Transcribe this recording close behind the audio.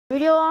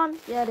Video on?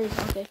 Yeah, it is.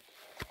 Okay.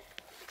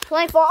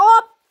 Playing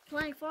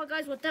Fall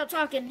Guys without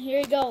talking.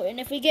 Here we go. And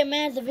if we get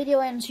mad, the video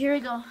ends. Here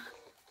we go.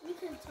 We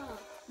can talk.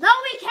 No,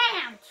 we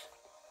can't.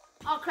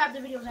 Oh crap!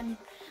 The video's ending.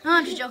 No,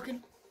 I'm just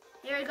joking.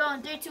 Here we go.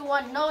 In 3, 2,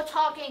 1. No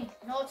talking.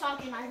 No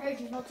talking. I heard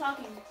you. No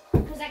talking.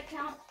 Because that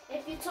count.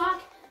 If you talk,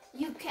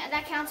 you can.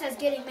 That counts as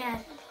getting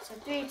mad. So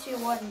 3, 2,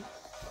 1.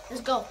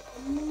 Let's go.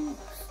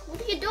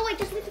 What are you doing?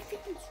 Just leave the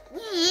chickens.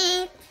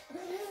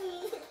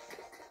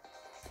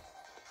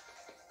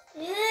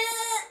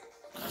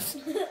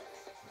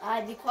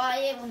 Alright, be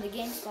quiet when the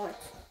game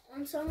starts.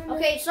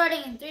 Okay,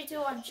 starting in 3, 2,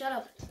 1. Shut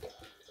up.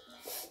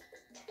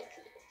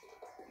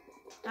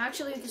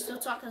 Actually, we can still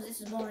talk because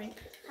this is boring.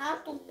 How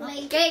to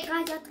play? Okay,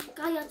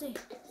 cállate.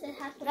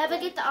 Never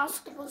get the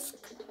octopus.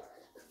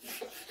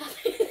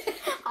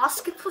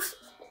 Octopus?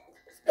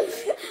 What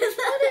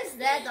is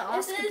that? The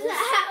octopus? This is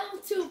how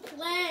to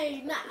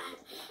play. Nah.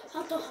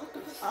 How to.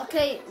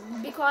 Okay,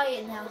 be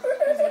quiet now.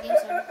 Because the game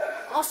started.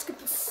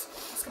 Octopus.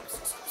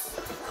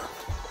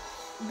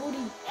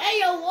 Booty. Hey,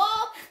 yo,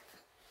 walk.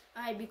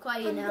 Alright, be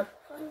quiet now.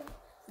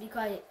 Be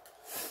quiet.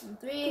 In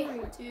 3,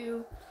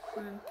 2,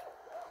 1.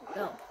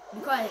 Go. Be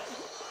quiet.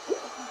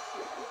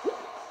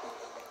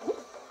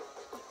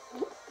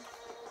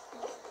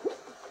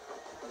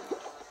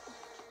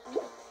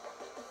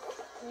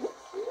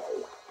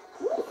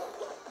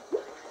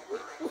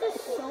 This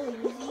is so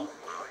easy.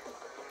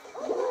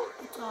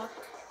 Talk.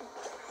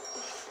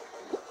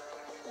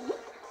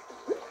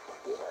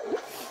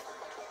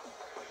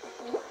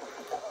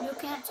 You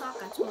can't talk,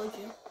 I told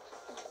you.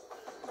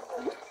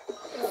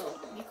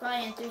 Be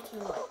quiet in 3, 2,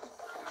 1.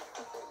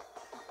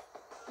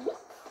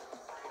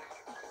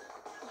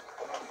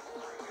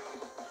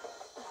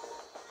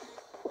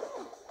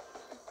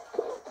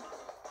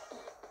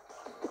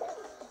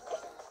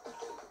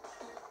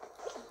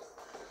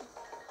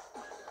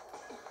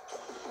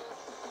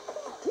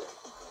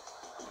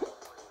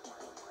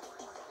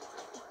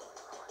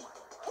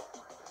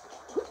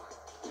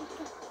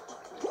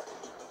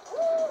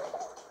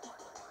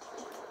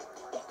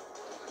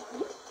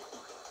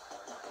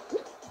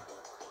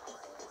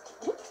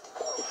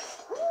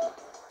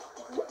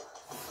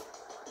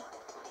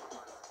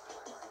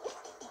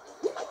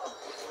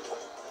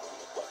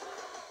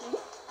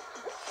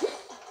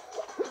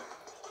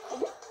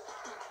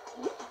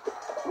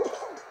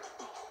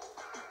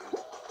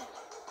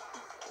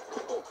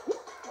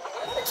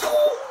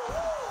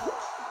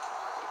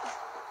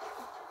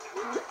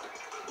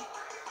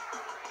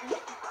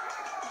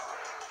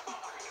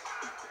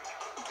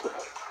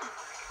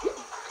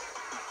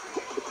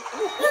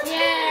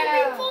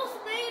 Yeah. We both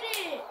made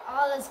it.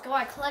 Oh, let's go.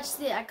 I clutched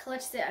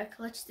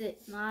it.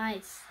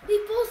 Nice. We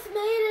both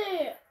made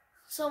it.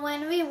 So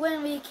when we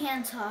win, we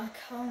can talk.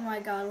 Oh my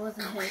god, what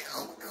the heck.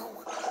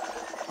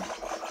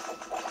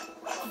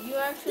 You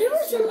actually There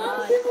was a lot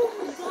of survived. people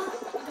who got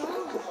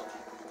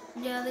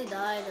gone. Yeah, they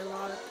died. A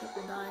lot of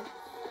people died.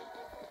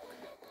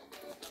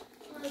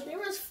 There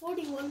was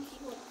 41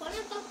 people.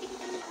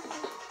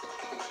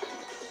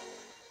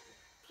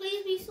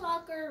 Please be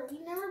soccer. We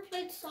never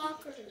played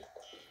soccer.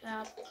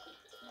 Yeah.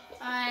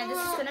 Alright, this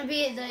is gonna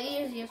be the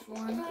easiest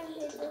one. I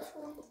hate this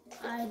one.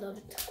 I love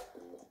it.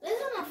 This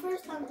is my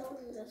first time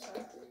doing this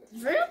one.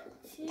 Real?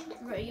 See?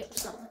 Right, you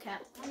stop the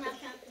cap. I'm not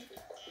counting.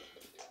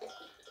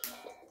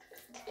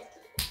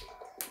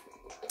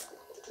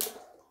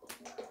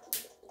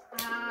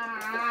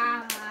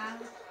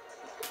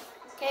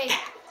 Okay,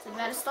 so we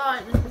gotta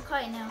start. Let's be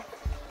quiet now.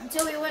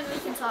 Until we win, we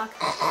can talk.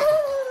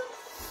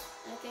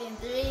 Okay, in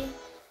 3,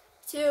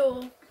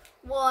 2,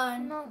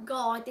 1,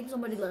 go. I think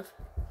somebody left.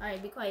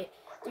 Alright, be quiet.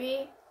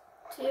 3,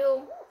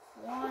 2,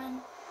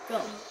 1,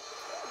 go.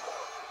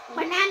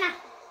 Banana.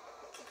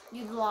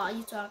 You lost.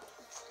 You talk.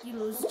 You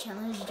lose the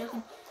challenge. You're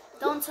joking.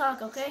 Don't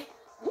talk, okay?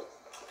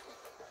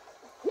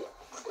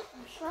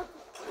 Shut.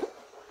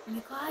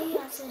 Be quiet,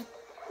 I said.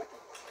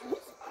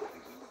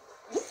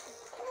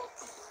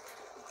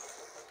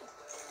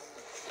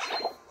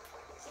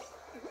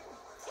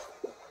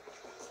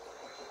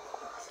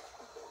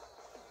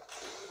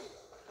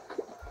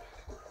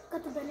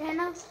 Got the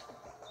banana.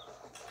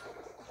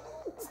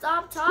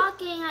 Stop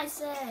talking, I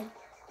said.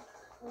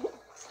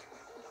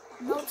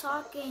 No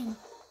talking.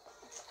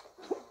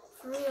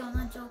 For real, I'm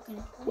not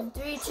joking. In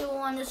 3, 2,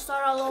 1, just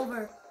start all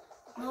over.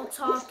 No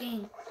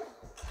talking.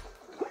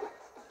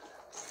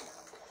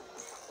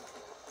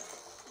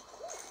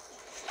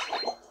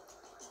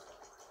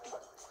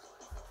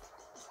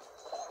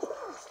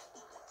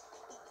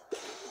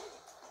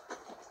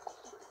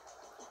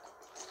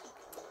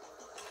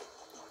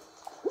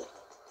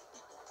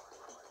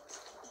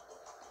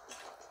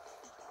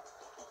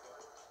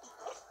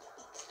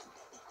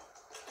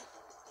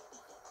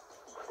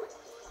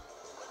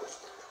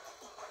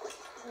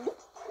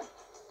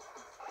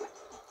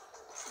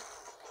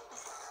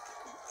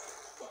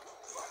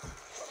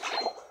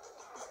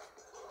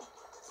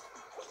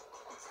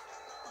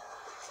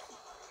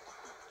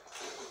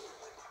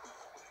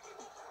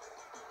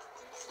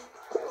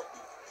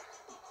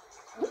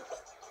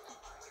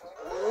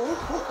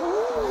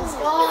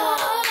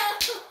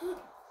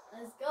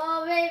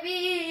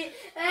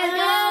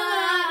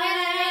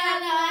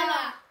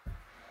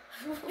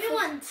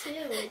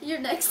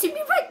 next to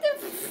me right there.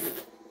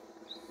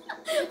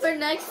 We're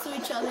next to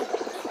each other.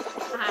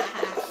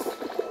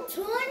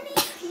 20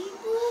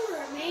 people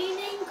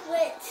remaining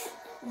quit.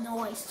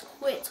 Noise,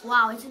 quit.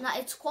 Wow, it's not.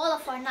 It's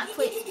qualified, not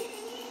quit.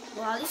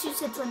 Well, at least you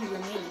said 20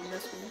 remaining.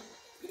 That's good.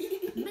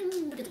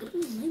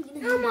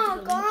 Oh my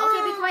god.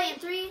 Okay, be quiet in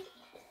 3,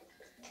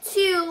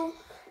 2,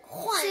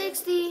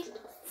 60,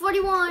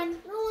 41,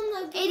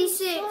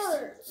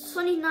 86,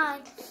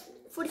 29,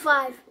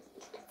 45,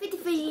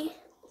 53,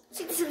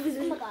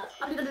 67.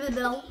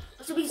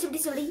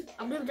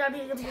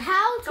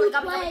 How to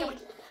play?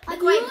 Be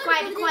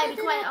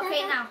quiet.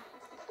 Okay, now.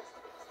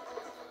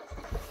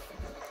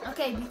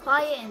 Okay, be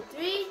quiet in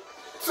 3.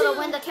 So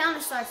when the counter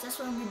starts, that's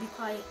when we be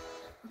quiet.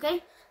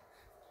 Okay?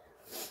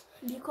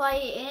 Be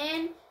quiet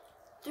in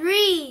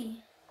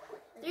 3,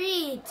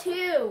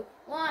 2,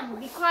 1.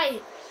 Be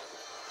quiet.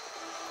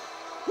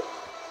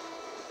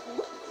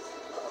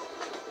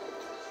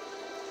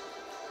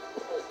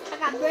 I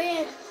got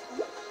bread.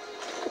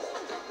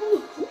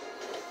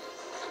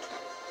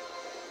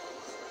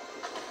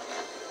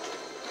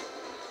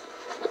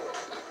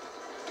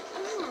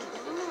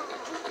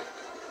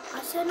 I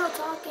said no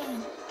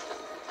talking.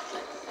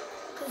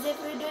 Because if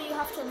we do, you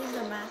have to leave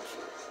the match.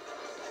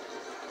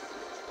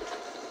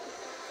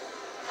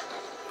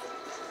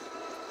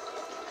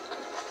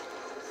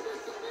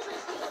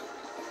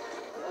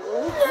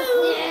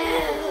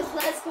 Yes,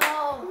 let's go.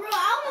 Bro, I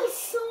was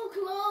so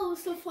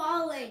close to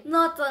falling.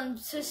 Nothing,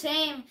 it's the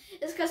same.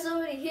 It's because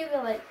somebody hit me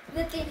like,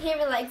 Nathan hit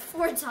me like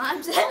 4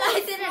 times and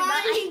I didn't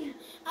die.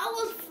 I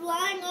was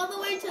flying all the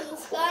way to the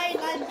sky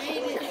and I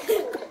made it.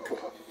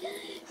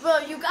 Bro,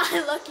 you got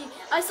lucky.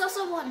 I saw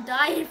someone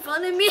die in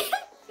front of me.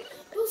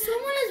 Bro,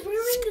 someone is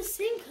wearing the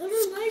same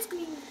color like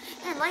me.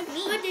 And like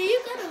me. But did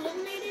you get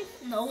eliminated?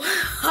 No.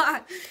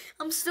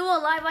 I'm still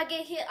alive. I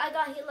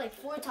got hit like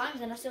 4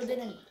 times and I still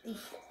didn't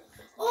leave.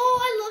 Oh,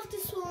 I love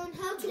this one.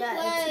 How to Yeah,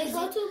 play. it's easy.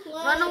 How to play.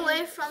 Run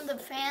away from the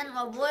fan,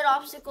 avoid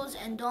obstacles,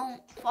 and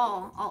don't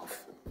fall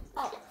off.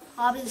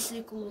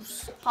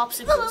 Popsicles.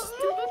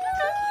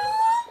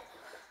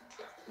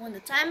 When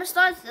the timer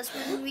starts, that's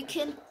when we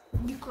can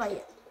be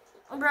quiet.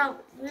 Oh, bro,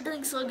 we're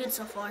doing so good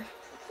so far.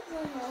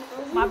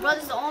 My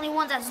brother's the only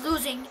one that's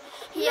losing.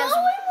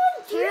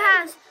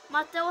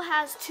 Mateo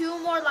has 2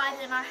 more lives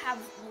and I have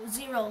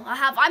 0. I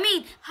have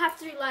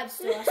 3 lives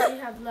still. I still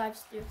have lives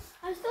still.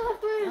 I still have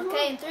 3 as well.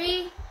 Okay, in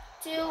 3,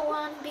 2,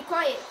 1, be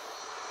quiet.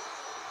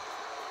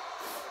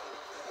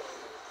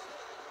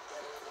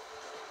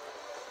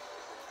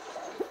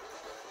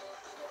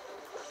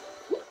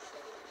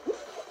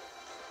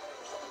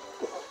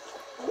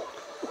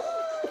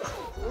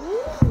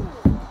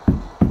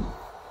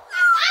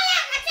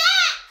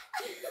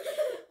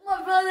 My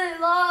brother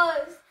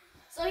lost.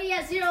 So he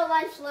has 0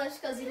 lives left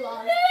because he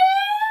lost.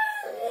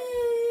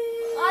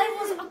 I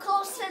was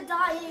close to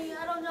dying.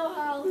 I don't know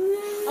how. I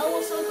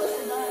was so close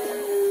to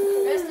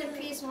dying. Rest in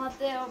peace,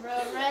 Mateo, bro.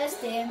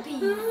 Rest in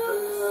peace.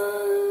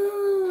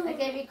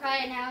 Okay, be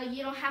quiet now.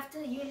 You don't have to.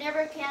 You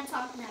never can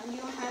talk now.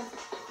 You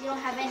don't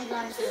have any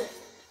lives left.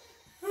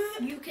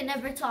 You can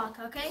never talk.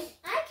 Okay?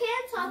 I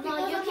can't talk. No,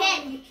 because you I'm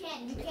can't. You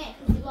can't. You can't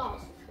because you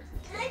lost.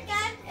 I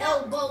got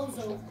Oh,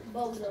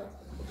 bozo.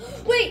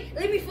 Wait,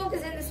 let me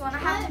focus in this one. I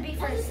have to be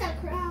What is first.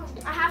 that crown?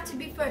 I have to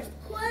be first.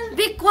 What?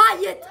 Be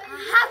quiet. I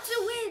have to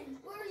win.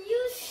 Where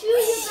you shoot,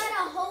 you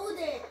gotta hold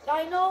it.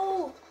 I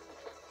know.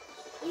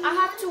 I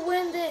have to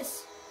win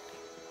this.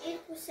 8%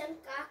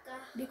 caca.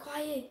 Be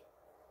quiet.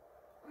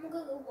 I'm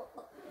gonna go.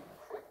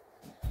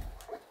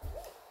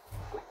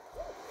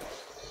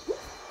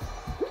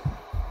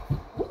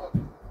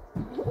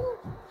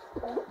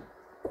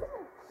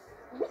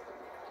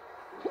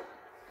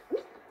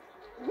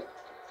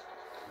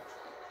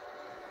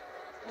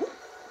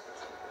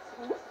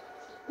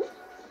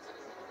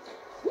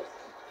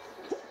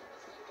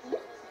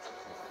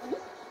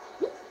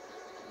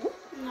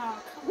 No,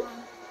 come on.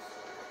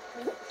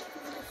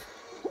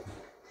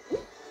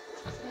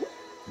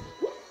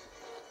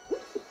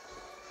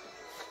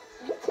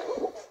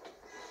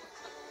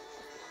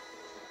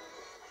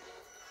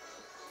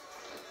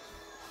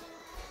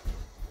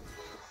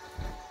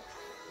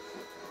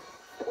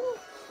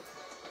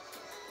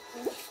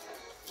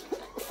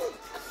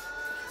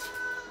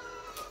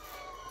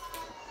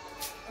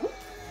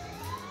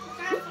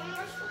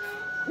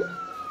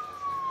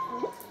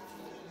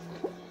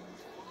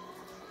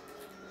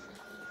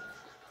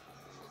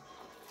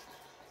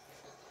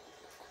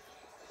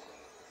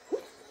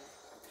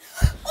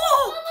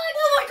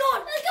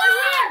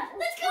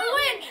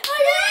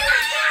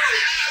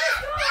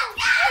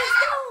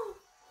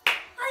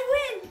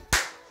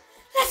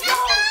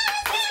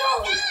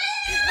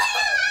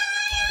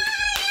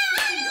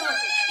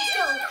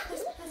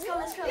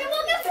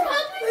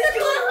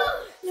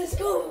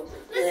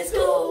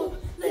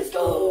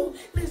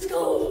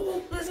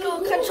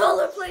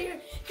 Controller player!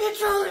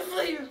 Controller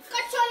player!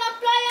 Controller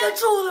player!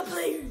 Controller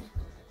player!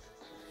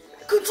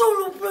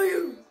 Controller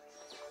player!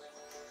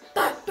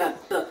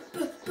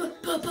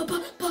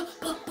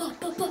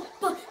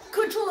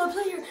 Controller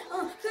player!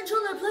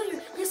 Controller player!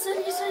 Yes sir,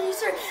 yes sir, yes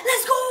sir!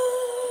 Let's go!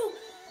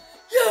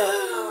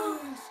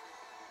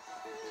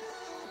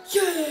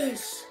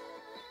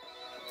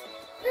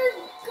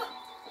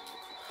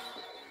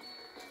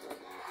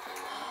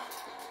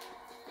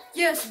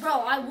 Yes, bro,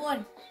 I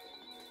won.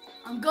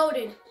 I'm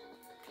goated.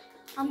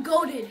 I'm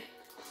goated.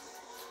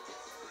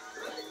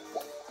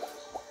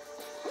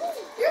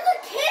 You're the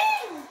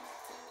king!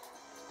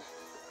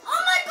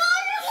 Oh my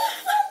god, you look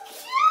so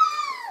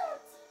cute!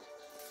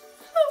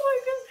 Oh my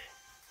god.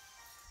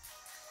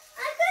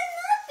 I got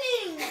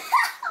nothing!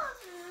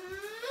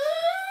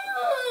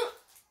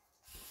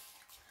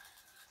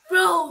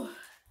 Bro,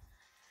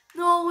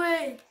 no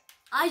way.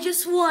 I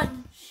just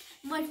won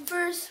my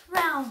first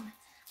round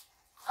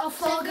of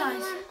Fall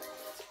Guys.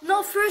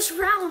 No, first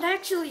round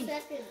actually.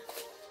 Second.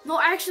 No,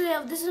 actually,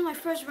 this is my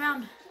first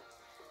round.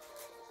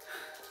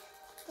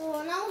 Oh,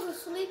 when I was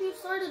asleep, you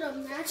started a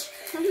match.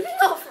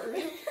 No, for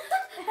real.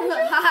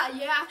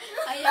 Yeah,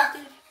 I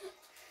did.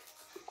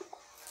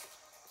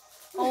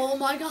 Oh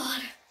my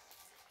god.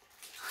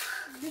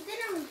 You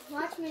didn't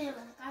watch me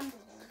like I'm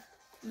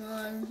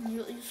No,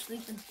 you're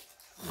sleeping.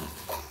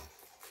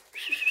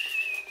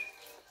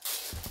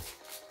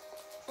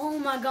 Oh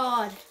my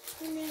god.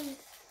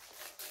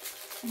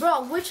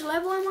 Bro, which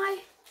level am I?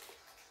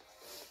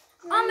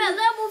 I'm at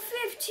level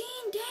 15,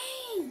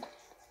 dang.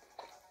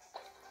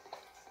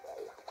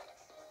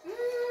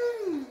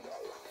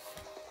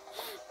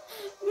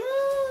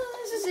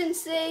 This is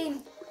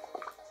insane.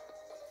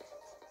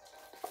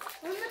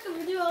 Want to make a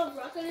video of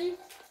Rocket League?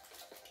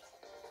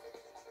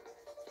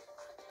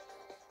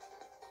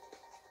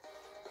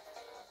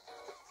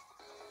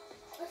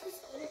 This is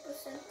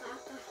 80%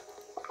 caca.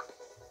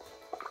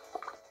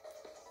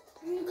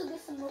 Look at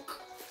this smoke.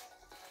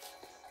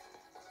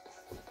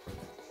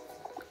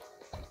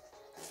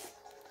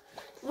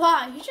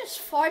 Wow, you just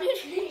farted?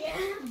 Yeah.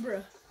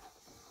 Bruh.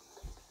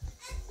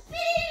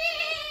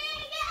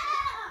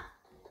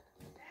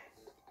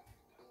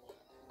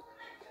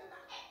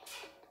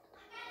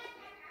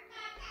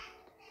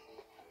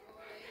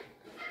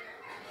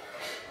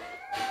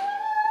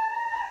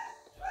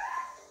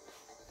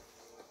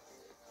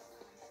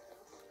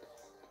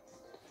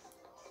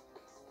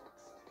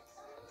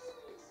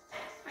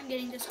 I'm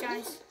getting this,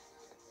 guys.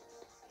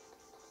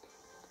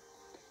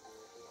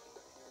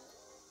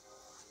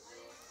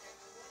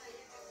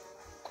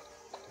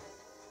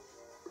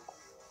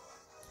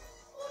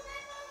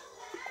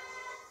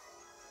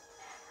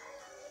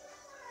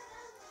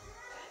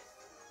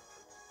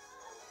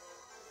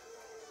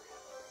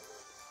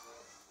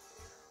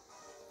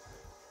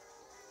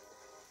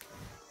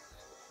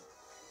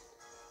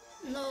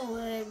 No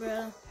way,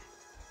 bro.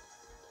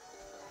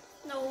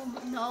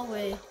 No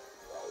way.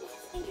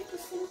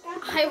 80%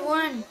 caca. I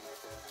won.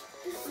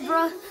 Bro,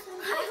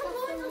 I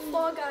won the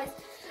Fall Guys.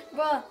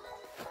 Bro,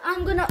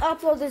 I'm gonna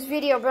upload this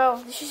video, bro.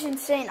 This is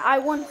insane. I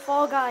won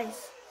Fall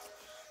Guys.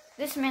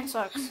 This man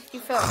sucks. You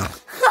fell.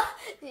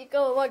 You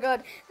go. Oh my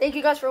god. Thank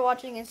you guys for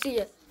watching and see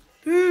ya.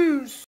 Peace.